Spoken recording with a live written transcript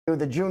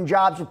The June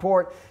jobs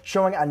report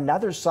showing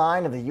another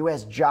sign of the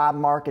U.S. job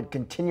market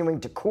continuing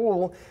to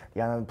cool. The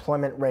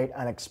unemployment rate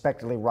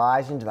unexpectedly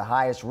rising to the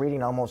highest reading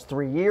in almost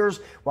 3 years,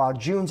 while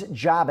June's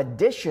job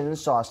additions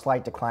saw a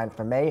slight decline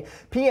from May.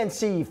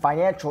 PNC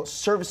Financial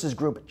Services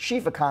Group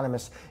Chief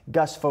Economist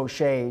Gus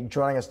Fauché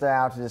joining us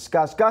now to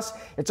discuss. Gus,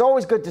 it's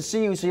always good to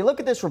see you. So you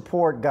look at this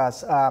report,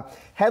 Gus.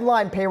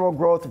 Headline payroll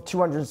growth of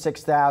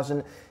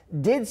 206,000.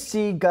 Did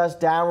see, Gus,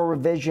 downward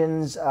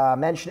revisions,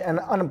 mentioned an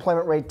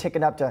unemployment rate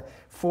ticking up to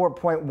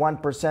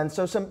 4.1%.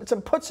 So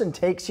some puts and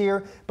takes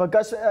here. But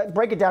Gus,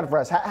 break it down for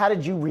us. How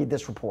did you read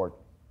this report?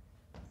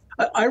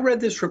 I read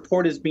this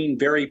report as being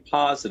very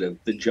positive.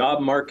 The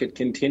job market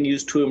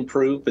continues to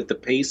improve, but the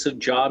pace of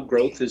job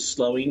growth is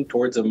slowing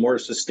towards a more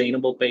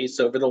sustainable pace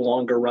over the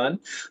longer run.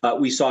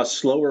 We saw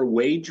slower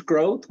wage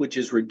growth, which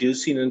is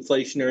reducing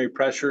inflationary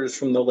pressures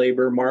from the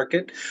labor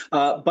market.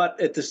 But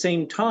at the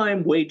same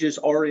time, wages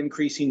are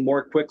increasing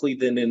more quickly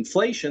than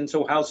inflation,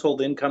 so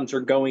household incomes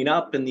are going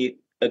up and the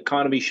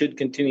economy should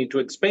continue to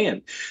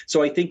expand.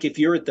 So I think if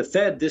you're at the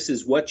Fed, this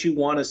is what you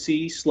want to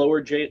see: slower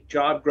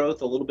job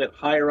growth, a little bit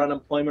higher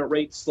unemployment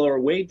rate, slower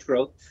wage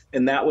growth,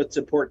 and that would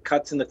support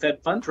cuts in the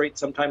Fed funds rate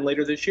sometime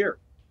later this year.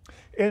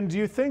 And do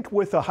you think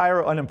with a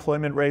higher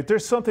unemployment rate,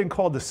 there's something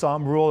called the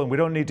SOM rule, and we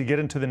don't need to get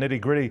into the nitty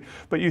gritty,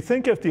 but you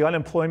think if the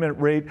unemployment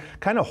rate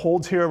kind of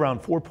holds here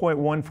around 4.1,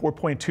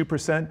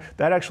 4.2%,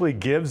 that actually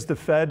gives the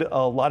Fed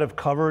a lot of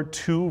cover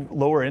to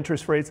lower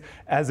interest rates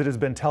as it has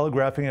been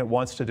telegraphing it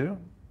wants to do?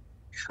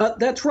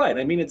 That's right.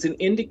 I mean, it's an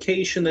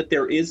indication that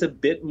there is a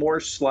bit more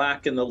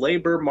slack in the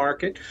labor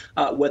market.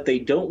 What they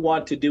don't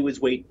want to do is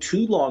wait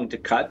too long to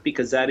cut,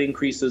 because that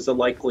increases the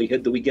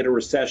likelihood that we get a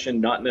recession,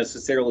 not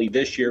necessarily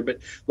this year, but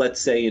let's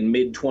say in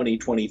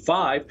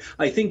mid-2025.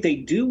 I think they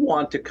do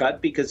want to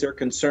cut because they're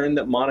concerned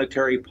that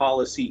monetary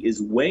policy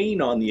is weighing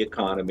on the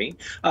economy.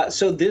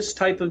 So this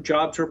type of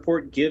jobs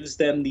report gives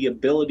them the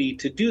ability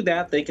to do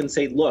that. They can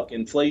say, look,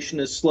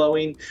 inflation is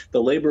slowing,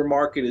 the labor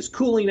market is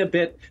cooling a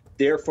bit.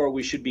 Therefore,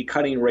 we should be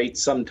cutting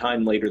rates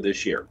sometime later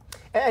this year.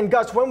 And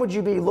Gus, when would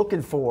you be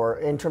looking for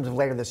in terms of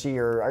later this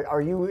year?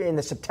 Are you in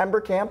the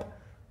September camp?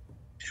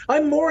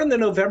 I'm more in the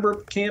November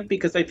camp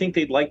because I think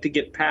they'd like to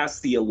get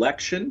past the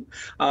election.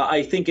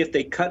 I think if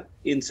they cut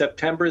in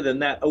September, then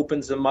that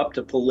opens them up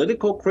to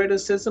political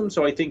criticism.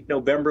 So I think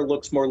November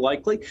looks more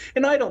likely.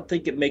 And I don't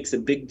think it makes a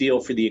big deal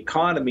for the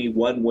economy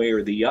one way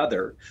or the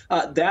other.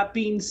 That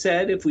being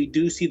said, if we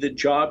do see the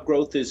job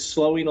growth is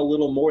slowing a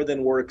little more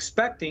than we're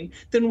expecting,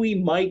 then we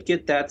might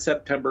get that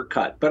September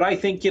cut. But I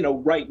think,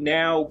 right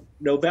now,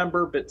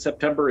 November, but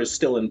September is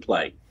still in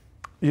play.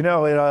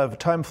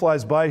 Time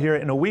flies by here.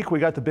 In a week, we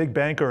got the big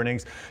bank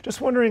earnings.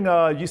 Just wondering,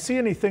 you see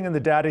anything in the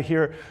data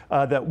here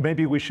that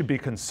maybe we should be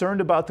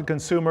concerned about the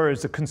consumer?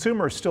 Is the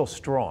consumer still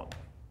strong?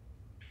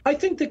 I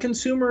think the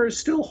consumer is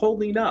still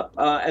holding up.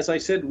 As I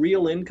said,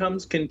 real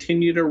incomes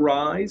continue to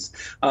rise.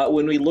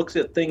 When we look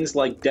at things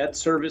like debt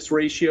service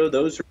ratio,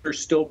 those are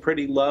still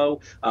pretty low.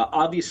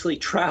 Obviously,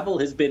 travel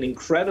has been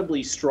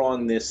incredibly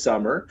strong this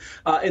summer.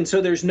 And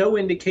so there's no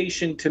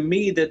indication to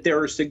me that there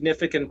are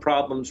significant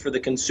problems for the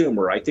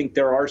consumer. I think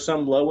there are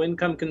some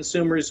low-income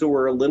consumers who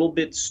are a little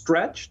bit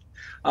stretched,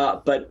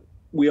 but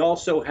we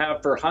also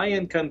have, for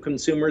high-income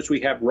consumers, we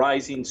have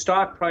rising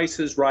stock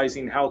prices,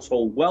 rising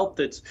household wealth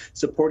that's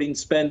supporting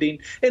spending,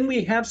 and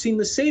we have seen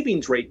the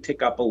savings rate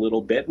tick up a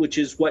little bit, which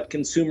is what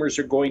consumers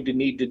are going to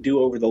need to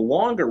do over the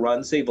longer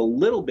run, save a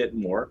little bit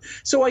more.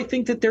 So I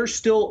think that they're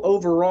still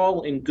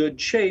overall in good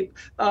shape,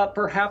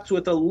 perhaps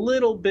with a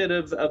little bit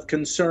of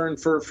concern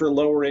for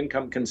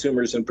lower-income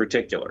consumers in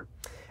particular.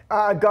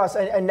 Gus,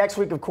 and next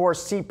week, of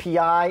course,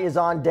 CPI is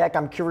on deck.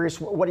 I'm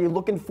curious, what are you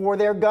looking for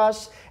there,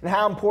 Gus? And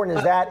how important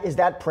is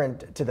that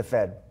print to the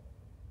Fed?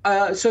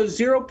 So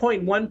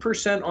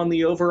 0.1% on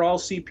the overall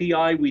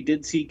CPI. We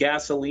did see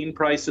gasoline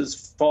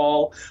prices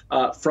fall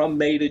from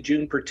May to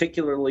June,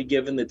 particularly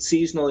given that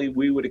seasonally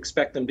we would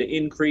expect them to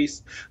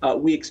increase.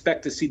 We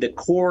expect to see the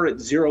core at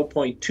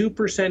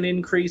 0.2%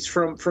 increase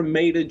from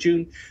May to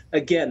June.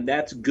 Again,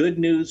 that's good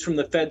news from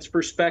the Fed's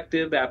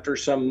perspective. After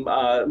some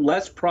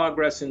less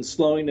progress in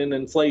slowing in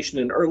inflation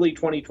in early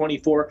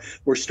 2024,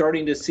 we're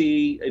starting to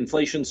see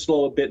inflation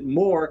slow a bit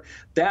more.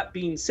 That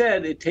being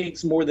said, it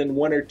takes more than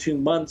 1 or 2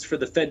 months for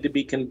the Fed to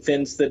be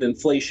convinced that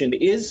inflation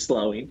is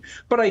slowing,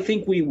 but I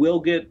think we will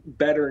get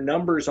better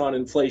numbers on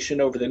inflation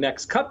over the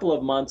next couple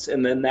of months,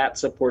 and then that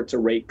supports a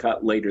rate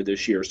cut later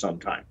this year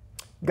sometime.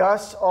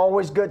 Gus,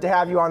 always good to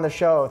have you on the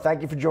show.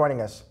 Thank you for joining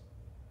us.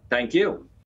 Thank you.